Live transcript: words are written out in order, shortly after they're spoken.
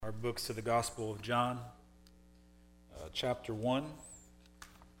our books to the Gospel of John, chapter 1.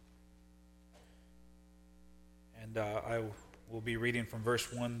 And I will be reading from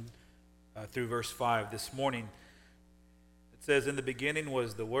verse 1 through verse 5 this morning. It says, "In the beginning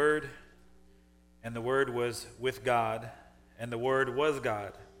was the Word, and the Word was with God, and the Word was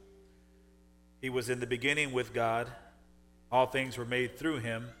God. He was in the beginning with God. All things were made through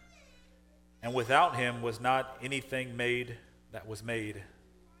him, and without him was not anything made that was made.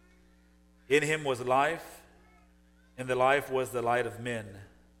 In him was life, and the life was the light of men.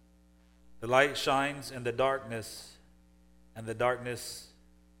 The light shines in the darkness, and the darkness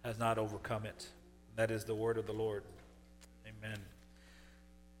has not overcome it." That is the word of the Lord. Amen.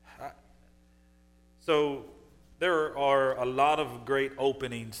 So there are a lot of great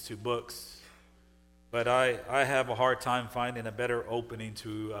openings to books, but I have a hard time finding a better opening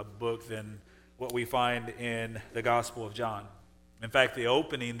to a book than what we find in the Gospel of John. In fact, the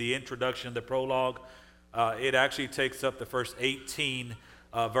opening, the introduction, the prologue, it actually takes up the first 18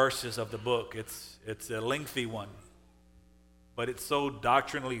 verses of the book. It's a lengthy one, but it's so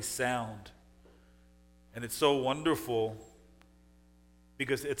doctrinally sound, and it's so wonderful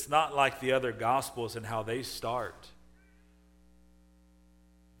because it's not like the other Gospels and how they start.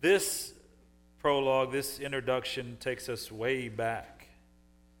 This prologue, this introduction takes us way back,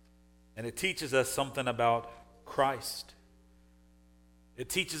 and it teaches us something about Christ. It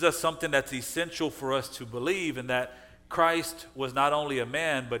teaches us something that's essential for us to believe, in that Christ was not only a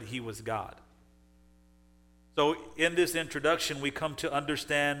man, but he was God. So in this introduction, we come to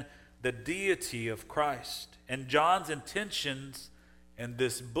understand the deity of Christ. And John's intentions in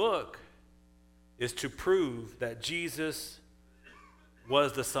this book is to prove that Jesus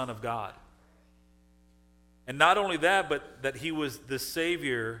was the Son of God. And not only that, but that he was the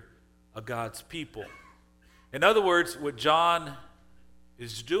Savior of God's people. In other words, what John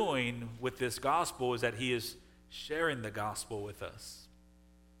is doing with this gospel is that he is sharing the gospel with us.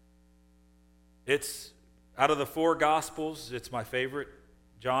 It's out of the four gospels, it's my favorite.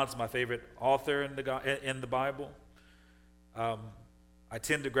 John's my favorite author in the Bible. I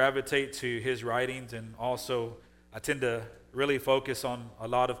tend to gravitate to his writings, and also I tend to really focus on a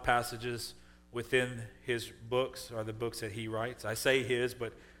lot of passages within his books, or the books that he writes. I say his,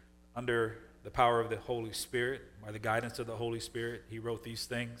 but under the power of the Holy Spirit, by the guidance of the Holy Spirit, he wrote these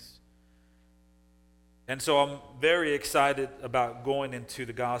things. And so I'm very excited about going into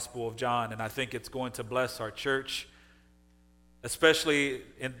the Gospel of John, and I think it's going to bless our church, especially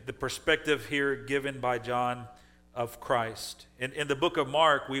in the perspective here given by John of Christ. In the book of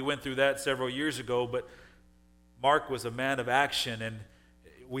Mark, we went through that several years ago, but Mark was a man of action, and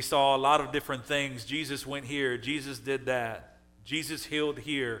we saw a lot of different things. Jesus went here, Jesus did that, Jesus healed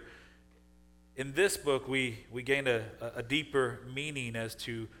here. In this book, we gain a deeper meaning as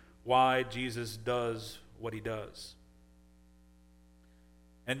to why Jesus does what he does.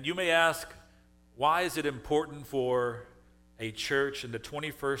 And you may ask, why is it important for a church in the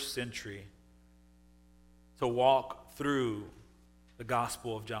 21st century to walk through the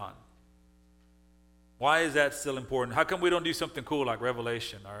Gospel of John? Why is that still important? How come we don't do something cool like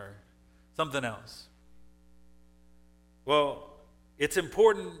Revelation or something else? Well, it's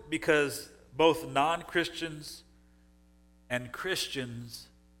important because both non-Christians and Christians,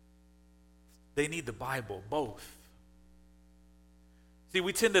 they need the Bible, both. See,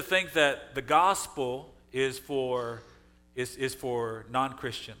 we tend to think that the gospel is for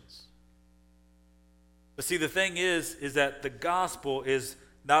non-Christians. But see, the thing is that the gospel is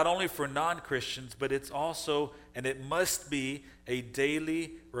not only for non-Christians, but it's also, and it must be, a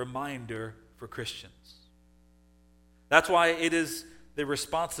daily reminder for Christians. That's why it is the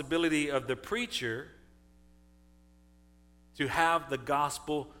responsibility of the preacher to have the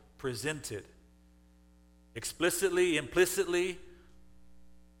gospel presented explicitly, implicitly,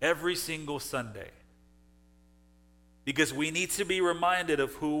 every single Sunday. Because we need to be reminded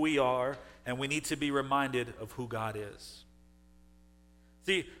of who we are, and we need to be reminded of who God is.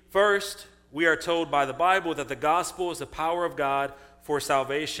 See, first, we are told by the Bible that the gospel is the power of God for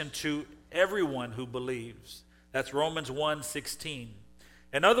salvation to everyone who believes. That's Romans 1:16.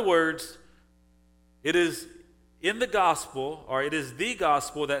 In other words, it is in the gospel, or it is the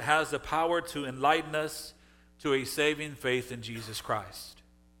gospel that has the power to enlighten us to a saving faith in Jesus Christ.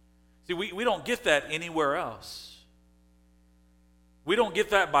 See, we don't get that anywhere else. We don't get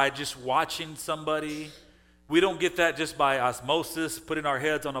that by just watching somebody. We don't get that just by osmosis, putting our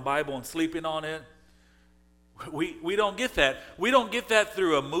heads on a Bible and sleeping on it. We don't get that. We don't get that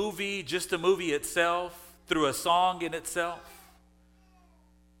through a movie, just a movie itself, through a song in itself.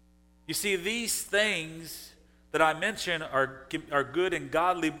 You see, these things that I mentioned are good and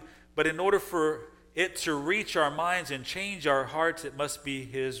godly, but in order for it to reach our minds and change our hearts, it must be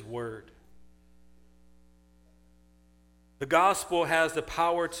His Word. The gospel has the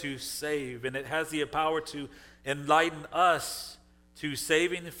power to save, and it has the power to enlighten us to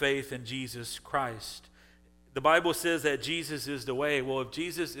saving faith in Jesus Christ. The Bible says that Jesus is the way. Well, if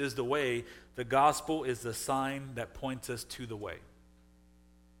Jesus is the way, the gospel is the sign that points us to the way.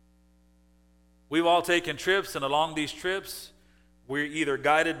 We've all taken trips, and along these trips, we're either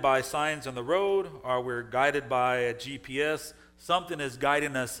guided by signs on the road or we're guided by a GPS. Something is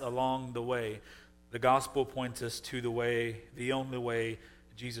guiding us along the way. The gospel points us to the way, the only way,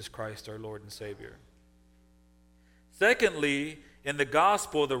 Jesus Christ, our Lord and Savior. Secondly, in the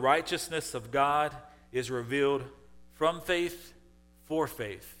gospel, the righteousness of God is revealed from faith for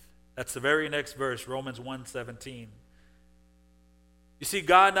faith. That's the very next verse, Romans 1:17. You see,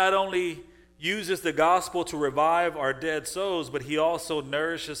 God not only uses the gospel to revive our dead souls, but He also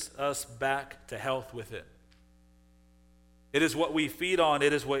nourishes us back to health with it. It is what we feed on.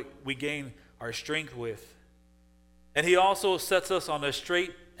 It is what we gain our strength with. And He also sets us on a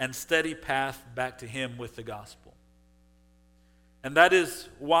straight and steady path back to Him with the gospel. And that is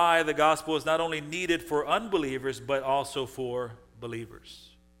why the gospel is not only needed for unbelievers, but also for believers.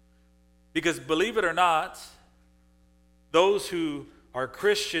 Because believe it or not, those who are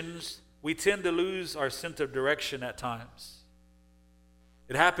Christians, we tend to lose our sense of direction at times.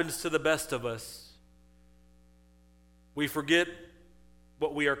 It happens to the best of us. We forget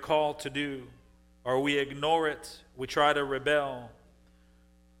what we are called to do, or we ignore it, we try to rebel,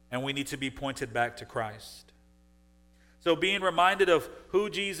 and we need to be pointed back to Christ. So being reminded of who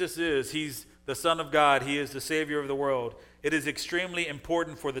Jesus is, He's the Son of God, He is the Savior of the world, it is extremely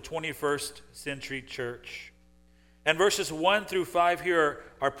important for the 21st century church. And verses 1 through 5 here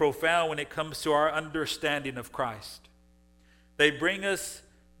are profound when it comes to our understanding of Christ. They bring us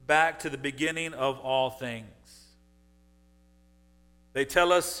back to the beginning of all things. They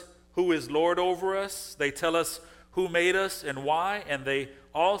tell us who is Lord over us. They tell us who made us and why. And they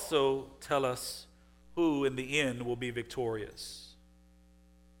also tell us who in the end will be victorious.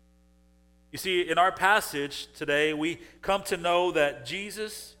 You see, in our passage today, we come to know that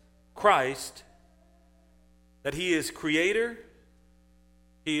Jesus Christ, that He is Creator,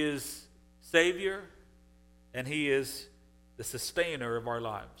 He is Savior, and He is the sustainer of our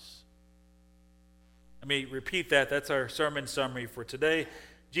lives. Let me repeat that. That's our sermon summary for today.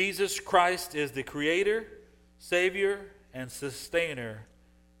 Jesus Christ is the Creator, Savior, and sustainer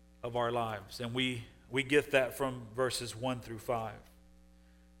of our lives. And we get that from verses 1 through 5.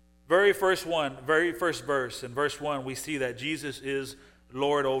 Very first verse, in verse 1, we see that Jesus is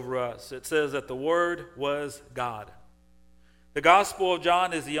Lord over us. It says that the Word was God. The Gospel of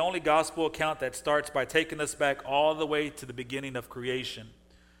John is the only gospel account that starts by taking us back all the way to the beginning of creation.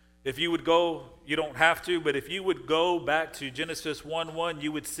 If you would go, you don't have to, but if you would go back to Genesis 1:1,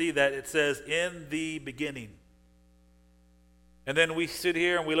 you would see that it says, in the beginning. And then we sit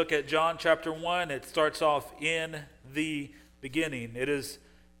here and we look at John chapter 1. It starts off, in the beginning. It is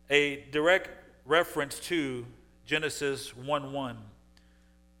a direct reference to Genesis 1:1.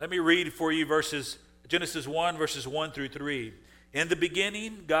 Let me read for you Genesis 1, verses 1 through 3. In the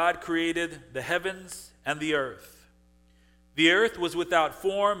beginning, God created the heavens and the earth. The earth was without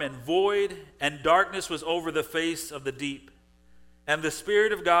form and void, and darkness was over the face of the deep. And the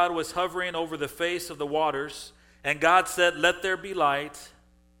Spirit of God was hovering over the face of the waters. And God said, let there be light,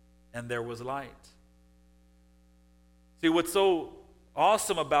 and there was light. See, what's so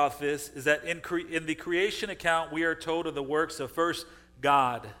awesome about this is that in the creation account, we are told of the works of first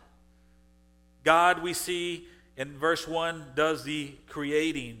God. God, we see in verse 1, does the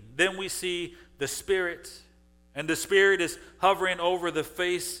creating. Then we see the Spirit. And the Spirit is hovering over the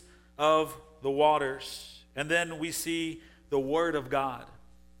face of the waters. And then we see the Word of God.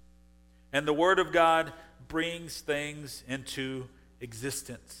 And the Word of God brings things into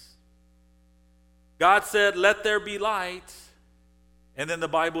existence. God said, let there be light. And then the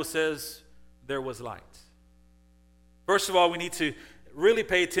Bible says, there was light. First of all, we need to really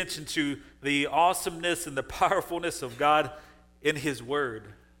pay attention to the awesomeness and the powerfulness of God in His Word.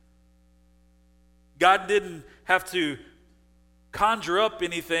 God didn't have to conjure up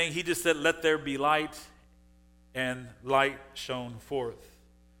anything. He just said, let there be light, and light shone forth.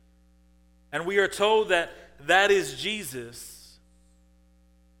 And we are told that that is Jesus.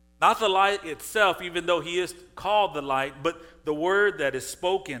 Not the light itself, even though He is called the light, but the word that is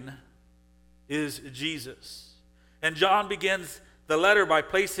spoken is Jesus. And John begins the letter by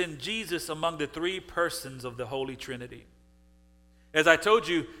placing Jesus among the three persons of the Holy Trinity. As I told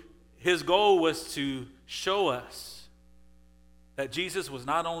you, his goal was to show us that Jesus was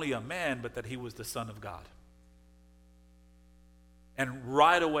not only a man, but that he was the Son of God. And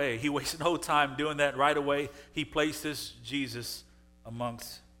right away, he wastes no time doing that. Right away, he places Jesus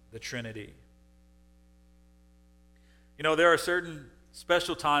amongst the Trinity. You know, there are certain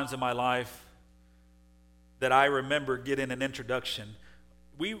special times in my life that I remember getting an introduction.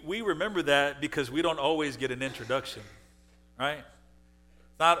 We remember that because we don't always get an introduction, right?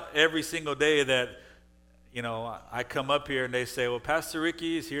 It's not every single day that, you know, I come up here and they say, well, Pastor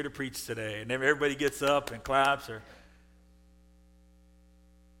Ricky is here to preach today. And everybody gets up and claps. Or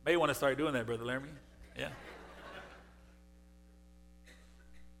may want to start doing that, Brother Laramie. Yeah.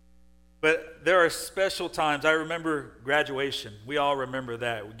 But there are special times. I remember graduation. We all remember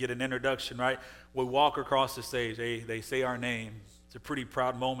that. We get an introduction, right? We walk across the stage. They say our name. It's a pretty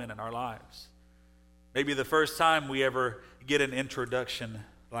proud moment in our lives. Maybe the first time we ever get an introduction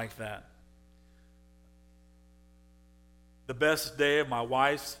like that. The best day of my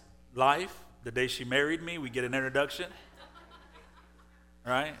wife's life, the day she married me, we get an introduction.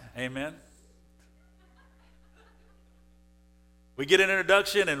 Right? Amen. We get an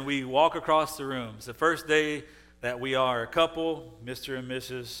introduction and we walk across the room. It's the first day that we are a couple, Mr. and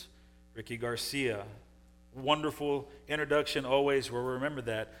Mrs. Ricky Garcia. Wonderful introduction, always will remember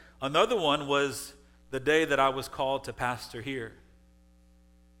that. Another one was the day that I was called to pastor here.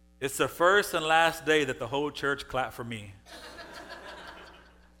 It's the first and last day that the whole church clapped for me.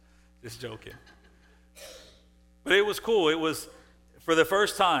 Just joking. But it was cool. It was for the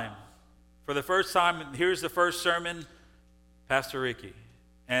first time. For the first time, here's the first sermon, Pastor Ricky.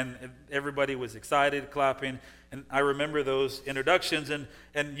 And everybody was excited, clapping. And I remember those introductions.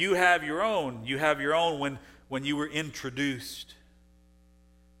 And you have your own. You have your own when you were introduced.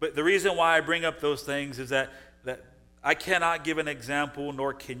 But the reason why I bring up those things is that I cannot give an example,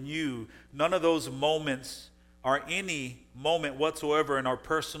 nor can you. None of those moments or any moment whatsoever in our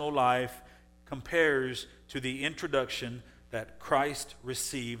personal life compares to the introduction that Christ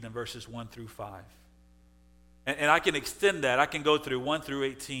received in verses 1 through 5. And I can extend that. I can go through 1 through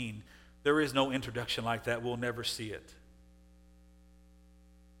 18. There is no introduction like that. We'll never see it.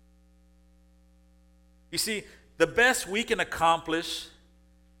 You see, the best we can accomplish,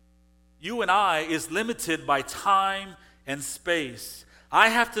 you and I, is limited by time and space. I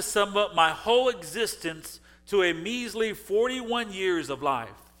have to sum up my whole existence to a measly 41 years of life.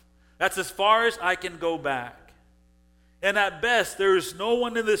 That's as far as I can go back. And at best, there is no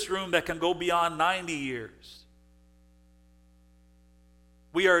one in this room that can go beyond 90 years.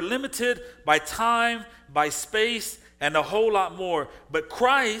 We are limited by time, by space, and a whole lot more. But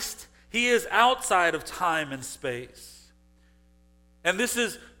Christ, he is outside of time and space. And this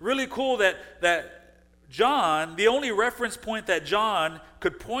is really cool that John, the only reference point that John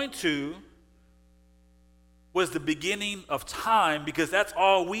could point to was the beginning of time, because that's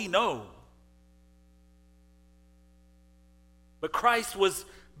all we know. But Christ was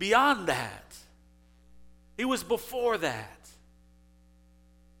beyond that. He was before that.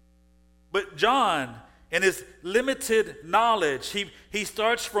 But John, in his limited knowledge, he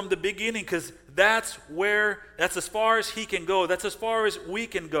starts from the beginning, because that's as far as he can go. That's as far as we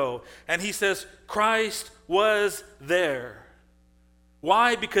can go. And he says, Christ was there.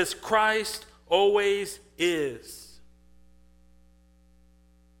 Why? Because Christ always is.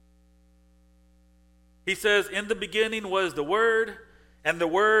 He says, in the beginning was the Word, and the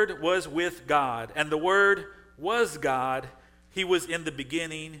Word was with God, and the Word was God. He was in the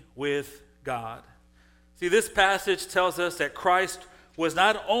beginning with God. See, this passage tells us that Christ was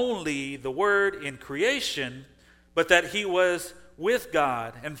not only the Word in creation, but that he was with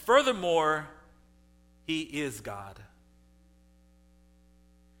God. And furthermore, he is God.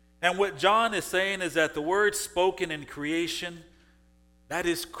 And what John is saying is that the word spoken in creation, that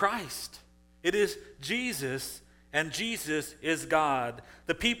is Christ. It is Jesus, and Jesus is God.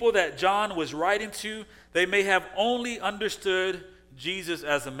 The people that John was writing to, they may have only understood Jesus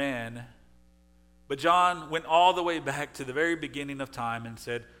as a man, but John went all the way back to the very beginning of time and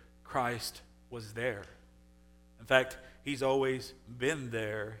said, Christ was there. In fact, he's always been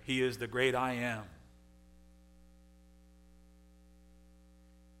there. He is the great I am.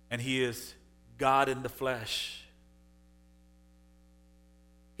 And he is God in the flesh.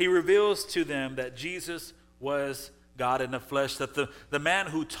 He reveals to them that Jesus was God in the flesh, that the man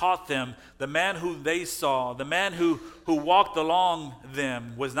who taught them, the man who they saw, the man who walked along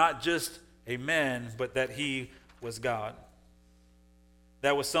them was not just a man, but that he was God.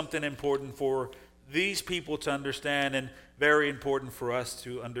 That was something important for these people to understand, and very important for us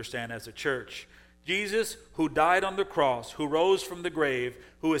to understand as a church. Jesus, who died on the cross, who rose from the grave,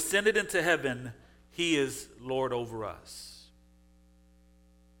 who ascended into heaven, he is Lord over us.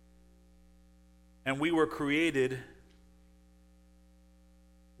 And we were created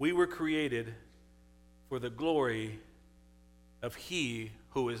for the glory of he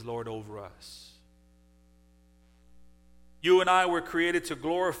who is Lord over us. You and I were created to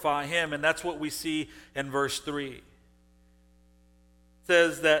glorify him, and that's what we see in verse 3. It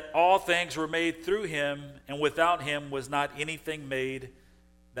says that all things were made through him, and without him was not anything made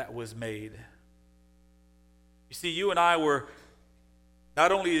that was made. You see, you and I were,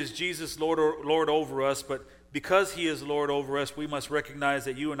 not only is Jesus Lord over us, but because he is Lord over us, we must recognize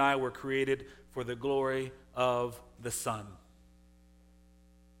that you and I were created for the glory of the Son.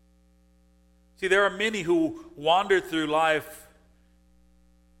 See, there are many who wander through life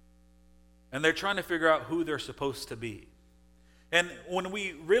and they're trying to figure out who they're supposed to be. And when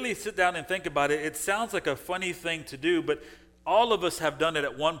we really sit down and think about it, it sounds like a funny thing to do, but all of us have done it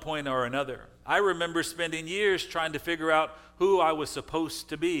at one point or another. I remember spending years trying to figure out who I was supposed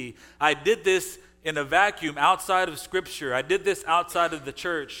to be. I did this in a vacuum outside of Scripture. I did this outside of the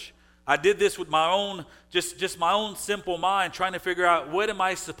church. I did this with my own, just my own simple mind, trying to figure out what am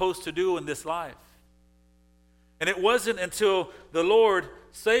I supposed to do in this life. And it wasn't until the Lord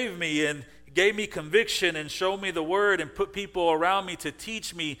saved me and gave me conviction and showed me the word and put people around me to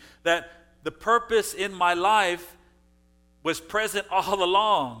teach me that the purpose in my life was present all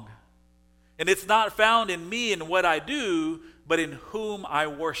along. And it's not found in me and what I do, but in whom I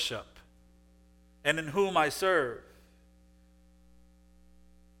worship and in whom I serve.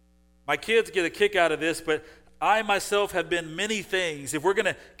 My kids get a kick out of this, but I myself have been many things. If we're going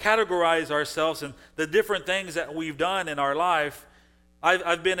to categorize ourselves and the different things that we've done in our life,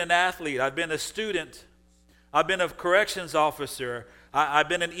 I've been an athlete. I've been a student. I've been a corrections officer. I've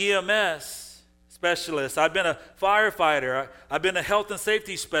been an EMS specialist. I've been a firefighter. I've been a health and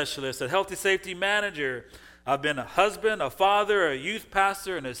safety specialist, a health and safety manager. I've been a husband, a father, a youth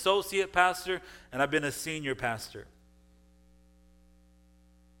pastor, an associate pastor, and I've been a senior pastor.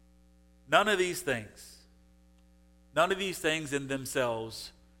 None of these things in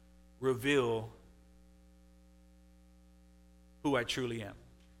themselves reveal who I truly am.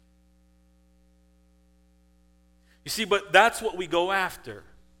 You see, but that's what we go after.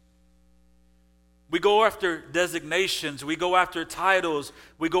 We go after designations, we go after titles,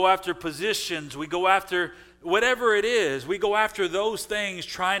 we go after positions, we go after whatever it is. We go after those things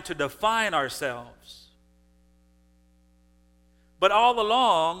trying to define ourselves. But all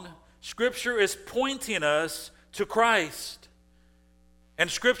along, Scripture is pointing us to Christ. And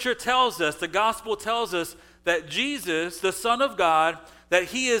Scripture tells us, the gospel tells us, that Jesus, the Son of God, that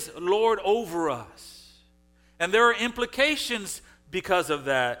he is Lord over us. And there are implications because of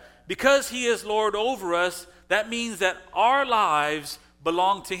that. Because he is Lord over us, that means that our lives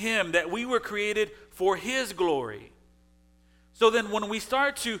belong to him, that we were created for his glory. So then when we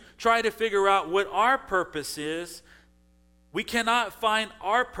start to try to figure out what our purpose is, we cannot find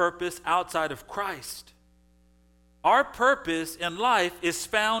our purpose outside of Christ. Our purpose in life is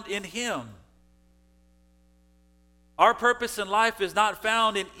found in him. Our purpose in life is not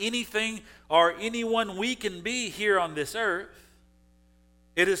found in anything or anyone we can be here on this earth.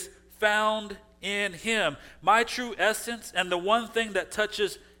 It is found in him. My true essence and the one thing that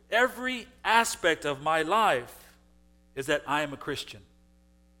touches every aspect of my life is that I am a Christian.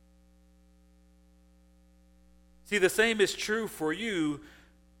 See, the same is true for you.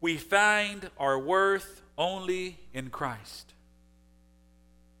 We find our worth only in Christ.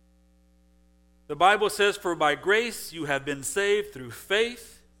 The Bible says, "For by grace you have been saved through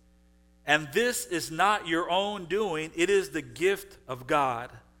faith, and this is not your own doing, it is the gift of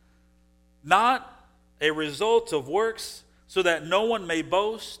God, not a result of works, so that no one may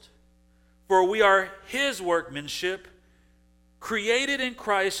boast. For we are his workmanship, created in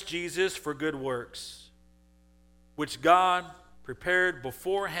Christ Jesus for good works, which God prepared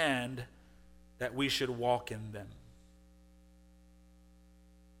beforehand that we should walk in them."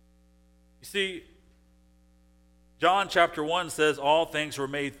 You see, John chapter 1 says, "All things were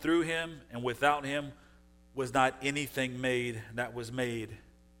made through him, and without him was not anything made that was made."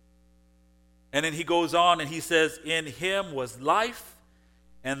 And then he goes on and he says, "In him was life,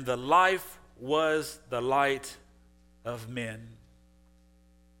 and the life was the light of men."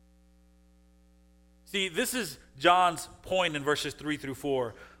 See, this is John's point in verses 3 through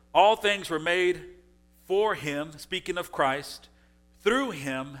 4. All things were made for him, speaking of Christ, through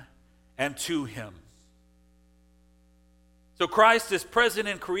him, and to him. So Christ is present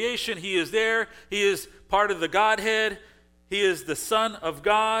in creation. He is there. He is part of the Godhead. He is the Son of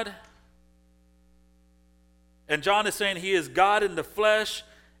God. And John is saying he is God in the flesh,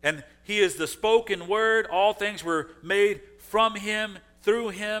 And he is the spoken word. All things were made from him, through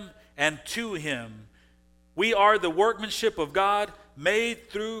him, and to him. We are the workmanship of God, made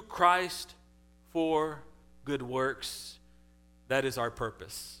through Christ for good works. That is our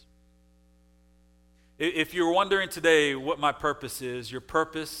purpose. If you're wondering today what my purpose is, your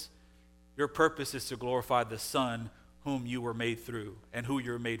purpose is to glorify the Son whom you were made through and who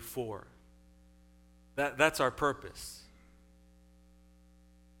you're made for. That's our purpose.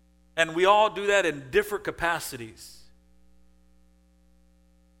 And we all do that in different capacities.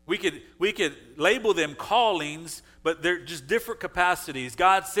 We could label them callings, but they're just different capacities.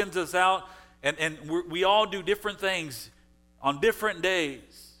 God sends us out, and we all do different things on different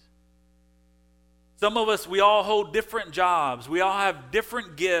days. Some of us, we all hold different jobs. We all have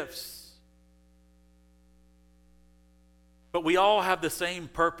different gifts. But we all have the same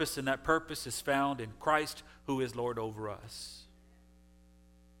purpose, and that purpose is found in Christ, who is Lord over us.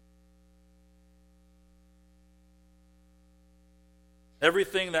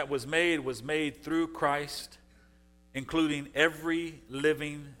 Everything that was made through Christ, including every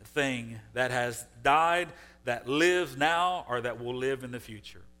living thing that has died, that lives now, or that will live in the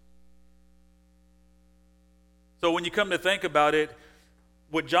future. So when you come to think about it,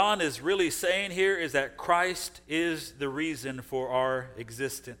 what John is really saying here is that Christ is the reason for our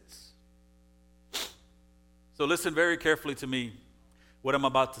existence. So listen very carefully to me, what I'm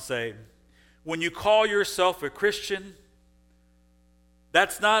about to say. When you call yourself a Christian,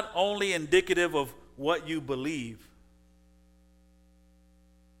 that's not only indicative of what you believe,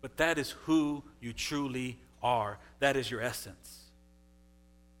 but that is who you truly are. That is your essence.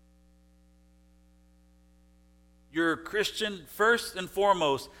 You're a Christian first and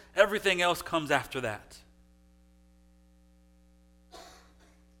foremost. Everything else comes after that.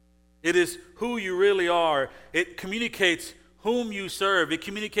 It is who you really are. It communicates whom you serve. It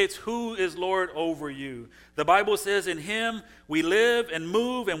communicates who is Lord over you. The Bible says in him we live and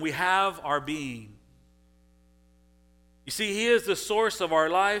move and we have our being. You see, he is the source of our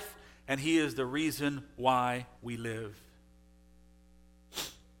life and he is the reason why we live.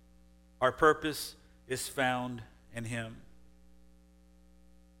 Our purpose is found in him.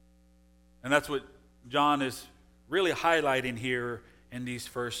 And that's what John is really highlighting here in these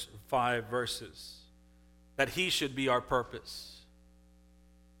first 5 verses. That he should be our purpose.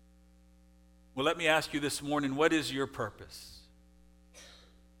 Well, let me ask you this morning, what is your purpose?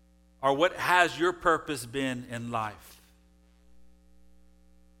 Or what has your purpose been in life?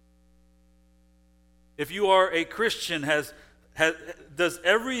 If you are a Christian, does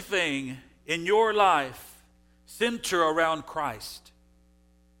everything in your life center around Christ?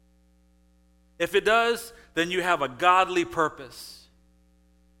 If it does, then you have a godly purpose.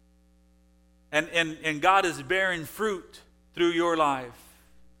 And God is bearing fruit through your life.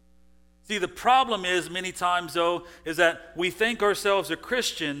 See, the problem is many times, though, is that we think ourselves a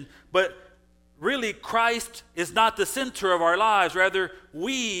Christian, but really Christ is not the center of our lives. Rather,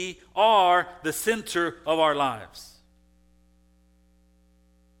 we are the center of our lives.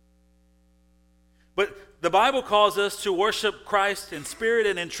 But the Bible calls us to worship Christ in spirit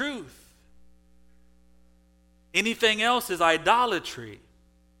and in truth. Anything else is idolatry.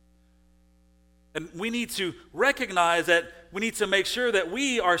 And we need to recognize that we need to make sure that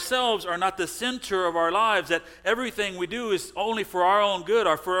we ourselves are not the center of our lives, that everything we do is only for our own good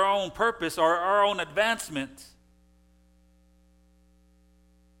or for our own purpose or our own advancement.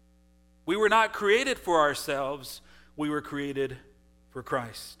 We were not created for ourselves. We were created for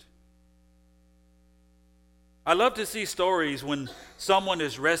Christ. I love to see stories when someone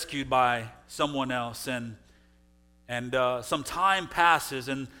is rescued by someone else and some time passes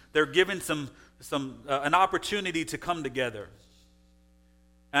and they're given an opportunity to come together.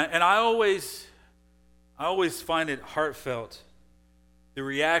 And I always find it heartfelt, the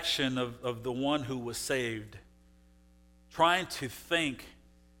reaction of the one who was saved, trying to thank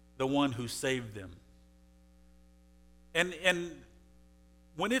the one who saved them. And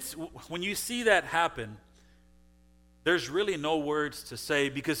when you see that happen, there's really no words to say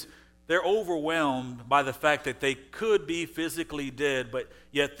because they're overwhelmed by the fact that they could be physically dead, but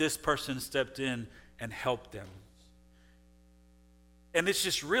yet this person stepped in and helped them. And it's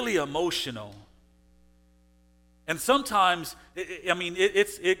just really emotional. And sometimes,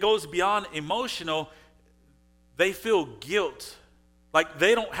 it goes beyond emotional. They feel guilt, like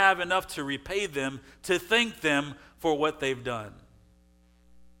they don't have enough to repay them, to thank them for what they've done.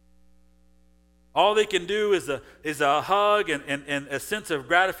 All they can do is a hug and a sense of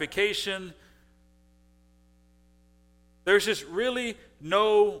gratification. There's just really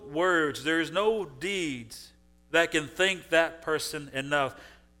no words. There's no deeds that can thank that person enough.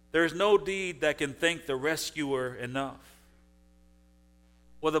 There's no deed that can thank the rescuer enough.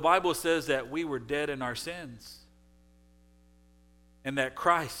 Well, the Bible says that we were dead in our sins and that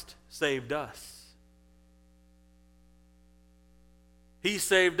Christ saved us. He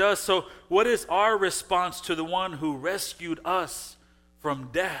saved us. So what is our response to the one who rescued us from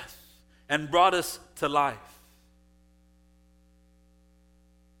death and brought us to life?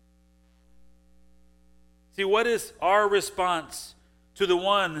 See, what is our response to the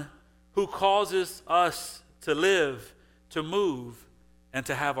one who causes us to live, to move, and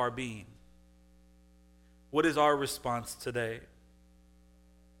to have our being? What is our response today?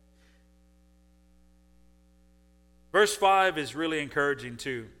 Verse 5 is really encouraging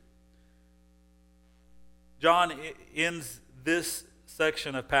too. John ends this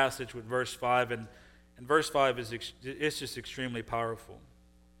section of passage with verse 5, and verse 5 is just extremely powerful.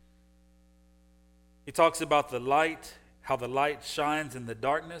 He talks about the light, how the light shines in the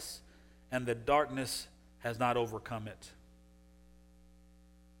darkness, and the darkness has not overcome it.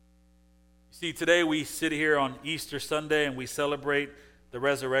 See, today we sit here on Easter Sunday and we celebrate the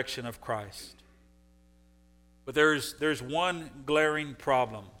resurrection of Christ. But there's one glaring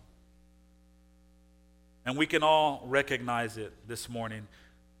problem, and we can all recognize it this morning.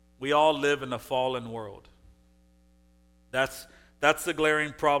 We all live in a fallen world. That's the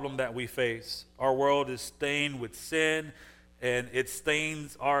glaring problem that we face. Our world is stained with sin, and it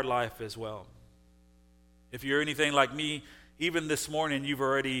stains our life as well. If you're anything like me, even this morning you've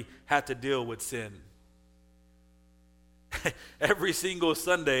already had to deal with sin. Every single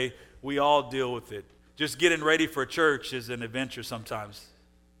Sunday we all deal with it. Just getting ready for church is an adventure sometimes.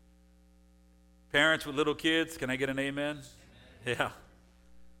 Parents with little kids, can I get an amen? Yeah.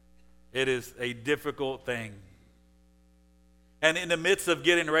 It is a difficult thing. And in the midst of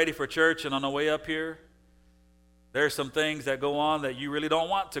getting ready for church and on the way up here, there are some things that go on that you really don't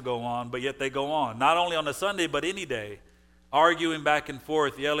want to go on, but yet they go on. Not only on a Sunday, but any day. Arguing back and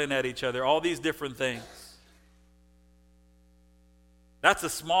forth, yelling at each other, all these different things. That's a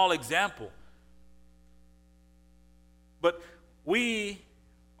small example. But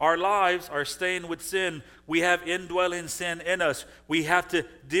our lives are stained with sin. We have indwelling sin in us. We have to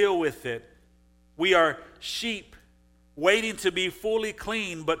deal with it. We are sheep waiting to be fully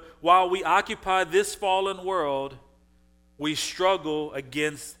clean, but while we occupy this fallen world, we struggle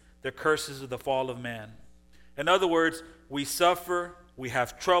against the curses of the fall of man. In other words, we suffer, we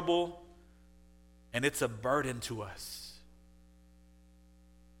have trouble, and it's a burden to us.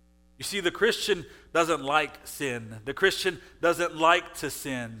 You see, the Christian doesn't like sin. The Christian doesn't like to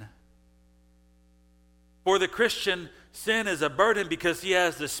sin. For the Christian, sin is a burden because he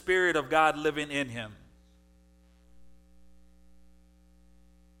has the Spirit of God living in him.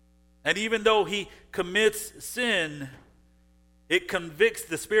 And even though he commits sin,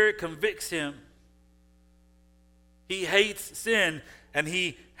 the Spirit convicts him. He hates sin, and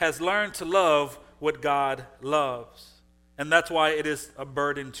he has learned to love what God loves. And that's why it is a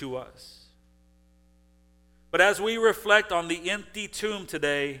burden to us. But as we reflect on the empty tomb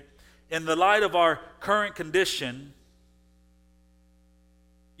today, in the light of our current condition,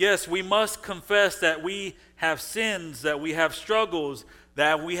 yes, we must confess that we have sins, that we have struggles,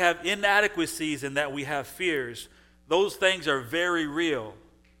 that we have inadequacies, and that we have fears. Those things are very real.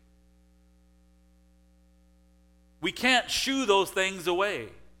 We can't shoo those things away.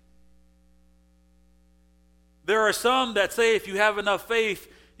 There are some that say if you have enough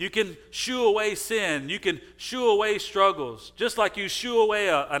faith, you can shoo away sin. You can shoo away struggles, just like you shoo away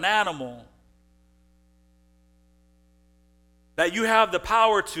an animal. That you have the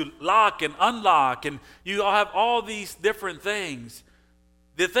power to lock and unlock, and you have all these different things.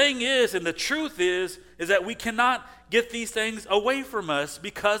 The thing is, and the truth is that we cannot get these things away from us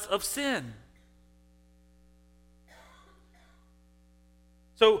because of sin.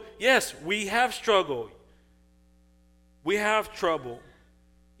 So, yes, we have struggle. We have trouble.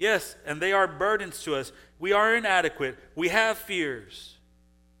 Yes, and they are burdens to us. We are inadequate. We have fears.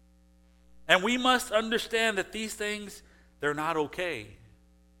 And we must understand that these things, they're not okay.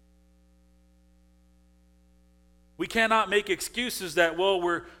 We cannot make excuses that, well,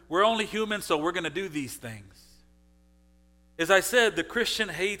 we're only human, so we're going to do these things. As I said, the Christian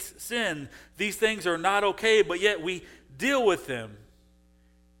hates sin. These things are not okay, but yet we deal with them.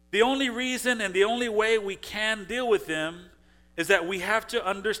 The only reason and the only way we can deal with them is that we have to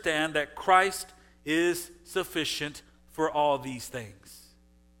understand that Christ is sufficient for all these things.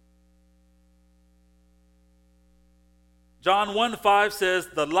 John 1:5 says,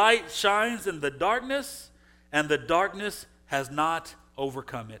 "The light shines in the darkness, and the darkness has not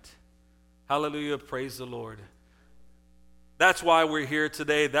overcome it." Hallelujah, praise the Lord. That's why we're here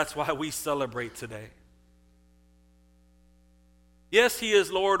today. That's why we celebrate today. Yes, he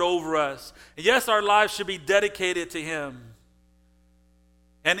is Lord over us. And yes, our lives should be dedicated to him.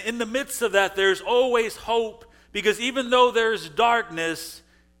 And in the midst of that, there's always hope, because even though there's darkness,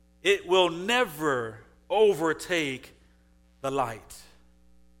 it will never overtake the light.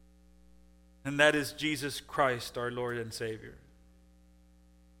 And that is Jesus Christ, our Lord and Savior.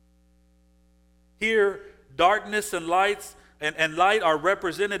 Here, darkness and light are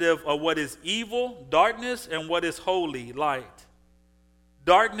representative of what is evil, darkness, and what is holy, light.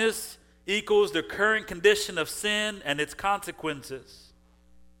 Darkness equals the current condition of sin and its consequences.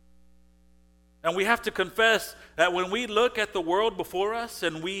 And we have to confess that when we look at the world before us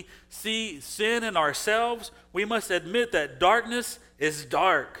and we see sin in ourselves, we must admit that darkness is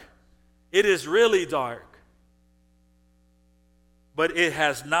dark. It is really dark. But it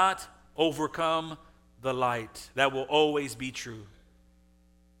has not overcome the light. That will always be true.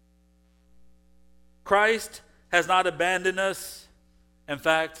 Christ has not abandoned us. In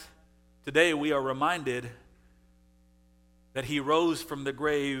fact, today we are reminded that he rose from the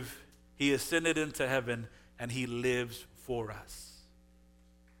grave, he ascended into heaven, and he lives for us.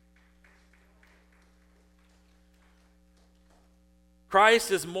 Christ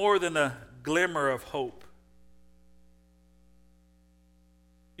is more than a glimmer of hope.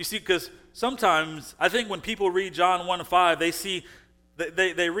 You see, because sometimes I think when people read John 1:5, they see,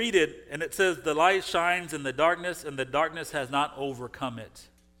 they read it and it says the light shines in the darkness and the darkness has not overcome it.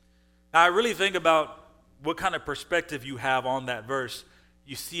 Now I really think about what kind of perspective you have on that verse.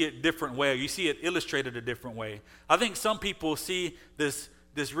 You see it a different way. You see it illustrated a different way. I think some people see this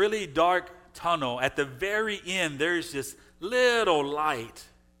really dark tunnel. At the very end, there's this little light.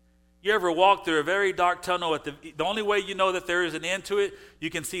 You ever walk through a very dark tunnel? The only way you know that there is an end to it,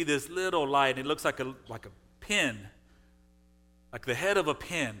 you can see this little light. It looks like a pin, like the head of a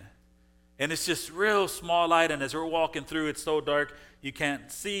pin. And it's just real small light, and as we're walking through, it's so dark, you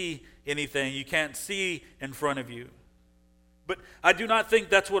can't see anything. You can't see in front of you. But I do not think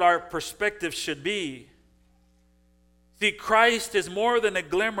that's what our perspective should be. See, Christ is more than a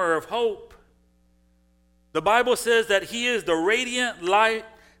glimmer of hope. The Bible says that he is the radiant light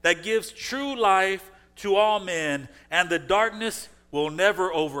that gives true life to all men, and the darkness will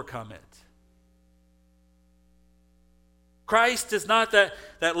never overcome it. Christ is not that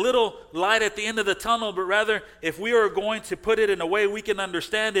little light at the end of the tunnel, but rather, if we are going to put it in a way we can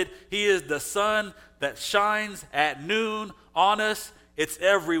understand it, he is the sun that shines at noon on us. It's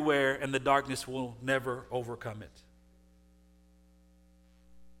everywhere, and the darkness will never overcome it.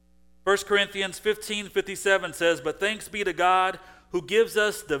 1 Corinthians 15:57 says, "But thanks be to God who gives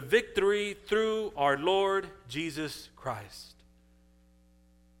us the victory through our Lord Jesus Christ."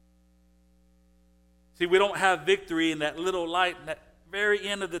 See, we don't have victory in that little light. In that very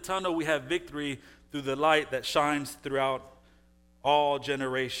end of the tunnel, we have victory through the light that shines throughout all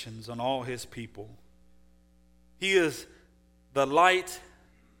generations on all his people. He is the light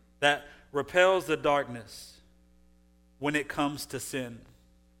that repels the darkness when it comes to sin.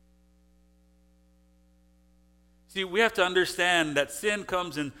 See, we have to understand that sin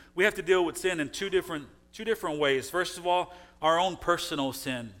comes in, we have to deal with sin in two different ways. First of all, our own personal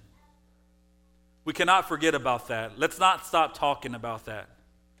sin. We cannot forget about that. Let's not stop talking about that.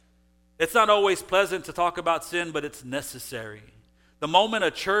 It's not always pleasant to talk about sin, but it's necessary. The moment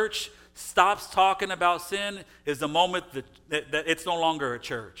a church stops talking about sin is the moment that it's no longer a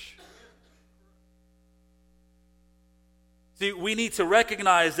church. See, we need to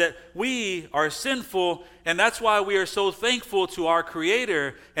recognize that we are sinful, and that's why we are so thankful to our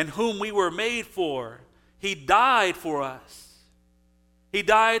Creator and whom we were made for. He died for us. He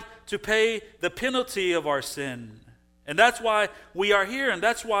died to pay the penalty of our sin. And that's why we are here, and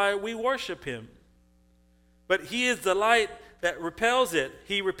that's why we worship him. But he is the light that repels it.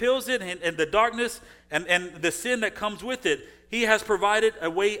 He repels it and the darkness and the sin that comes with it. He has provided a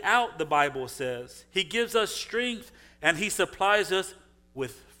way out, the Bible says. He gives us strength, and he supplies us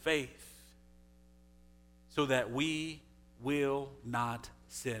with faith so that we will not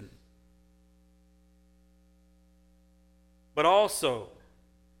sin. But also,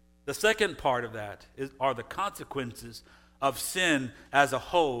 the second part of that are the consequences of sin as a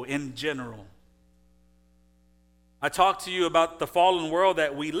whole in general. I talked to you about the fallen world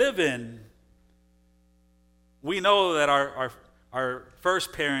that we live in. We know that our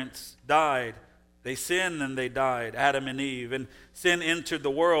first parents died. They sinned and they died, Adam and Eve. And sin entered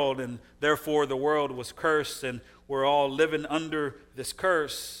the world, and therefore the world was cursed, and we're all living under this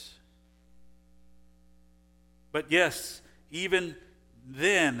curse. But yes, even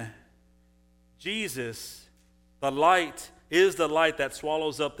then, Jesus, the light, is the light that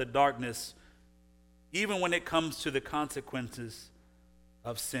swallows up the darkness, even when it comes to the consequences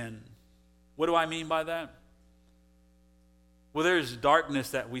of sin. What do I mean by that? Well, there's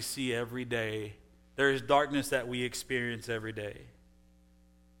darkness that we see every day. There's darkness that we experience every day.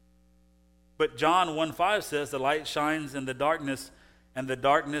 But John 1:5 says the light shines in the darkness, and the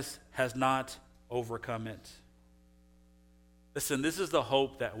darkness has not overcome it. Listen, this is the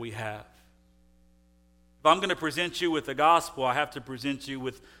hope that we have. If I'm going to present you with the gospel, I have to present you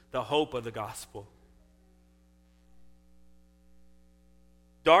with the hope of the gospel.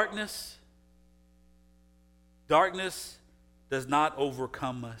 Darkness does not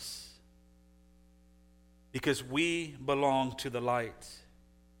overcome us because we belong to the light.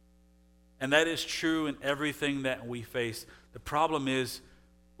 And that is true in everything that we face. The problem is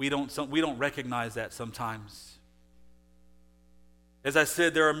we don't recognize that sometimes. As I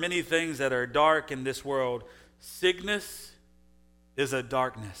said, there are many things that are dark in this world. Sickness is a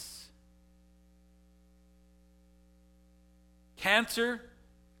darkness. Cancer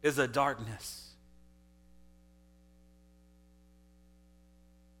is a darkness.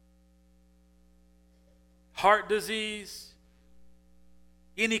 Heart disease,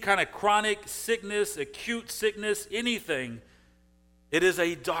 any kind of chronic sickness, acute sickness, anything, it is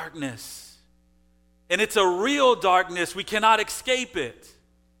a darkness. And it's a real darkness. We cannot escape it.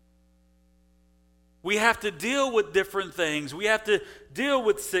 We have to deal with different things. We have to deal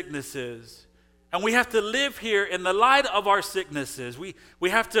with sicknesses. And we have to live here in the light of our sicknesses. We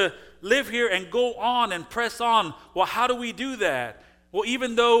have to live here and go on and press on. Well, how do we do that? Well,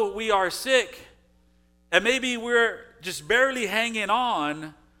 even though we are sick, and maybe we're just barely hanging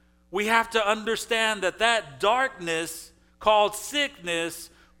on, we have to understand that that darkness called sickness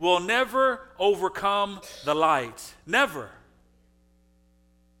will never overcome the light. Never.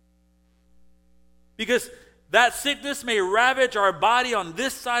 Because that sickness may ravage our body on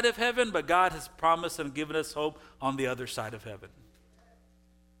this side of heaven, but God has promised and given us hope on the other side of heaven.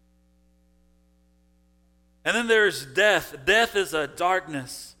 And then there's death. Death is a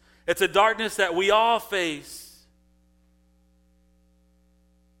darkness. It's a darkness that we all face.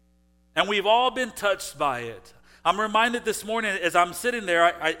 And we've all been touched by it. I'm reminded this morning as I'm sitting there,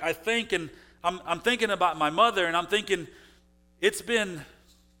 I think, and I'm thinking about my mother, and I'm thinking, it's been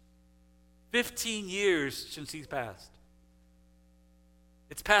 15 years since he's passed.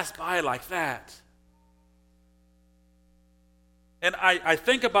 It's passed by like that. And I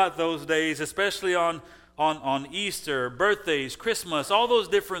think about those days, especially on Easter, birthdays, Christmas, all those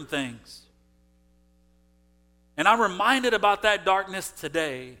different things. And I'm reminded about that darkness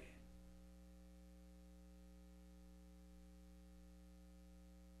today.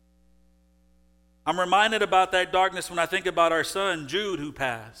 I'm reminded about that darkness when I think about our son, Jude, who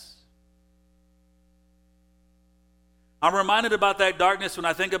passed. I'm reminded about that darkness when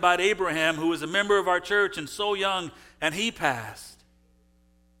I think about Abraham, who was a member of our church and so young, and he passed.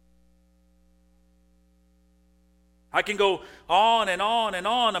 I can go on and on and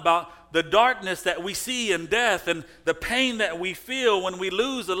on about the darkness that we see in death and the pain that we feel when we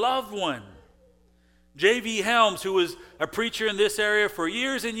lose a loved one. J.V. Helms, who was a preacher in this area for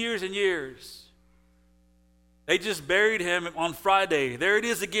years and years and years, they just buried him on Friday. There it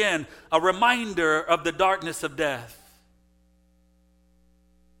is again, a reminder of the darkness of death.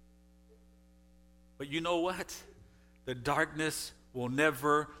 But you know what? The darkness will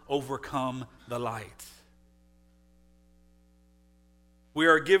never overcome the light. We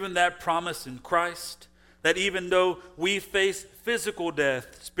are given that promise in Christ that even though we face physical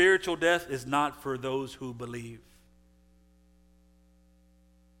death, spiritual death is not for those who believe.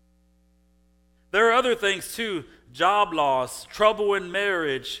 There are other things too, job loss, trouble in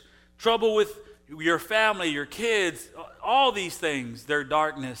marriage, trouble with your family, your kids, all these things, they're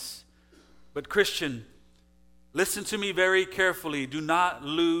darkness. But Christian, listen to me very carefully. Do not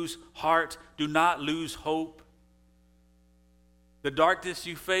lose heart. Do not lose hope. The darkness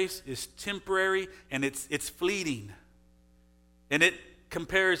you face is temporary and it's fleeting. And it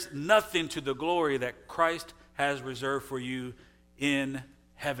compares nothing to the glory that Christ has reserved for you in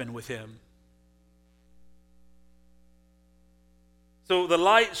heaven with him. So the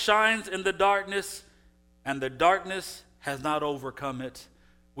light shines in the darkness, and the darkness has not overcome it.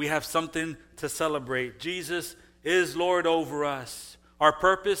 We have something to celebrate. Jesus is Lord over us. Our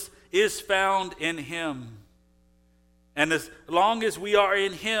purpose is found in him. And as long as we are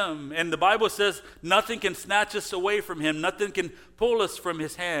in him, and the Bible says nothing can snatch us away from him, nothing can pull us from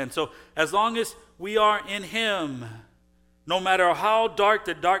his hand. So as long as we are in him, no matter how dark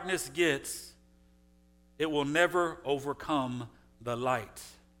the darkness gets, it will never overcome the light.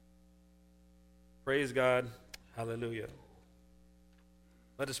 Praise God. Hallelujah.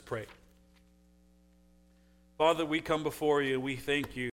 Let us pray. Father, we come before you. We thank you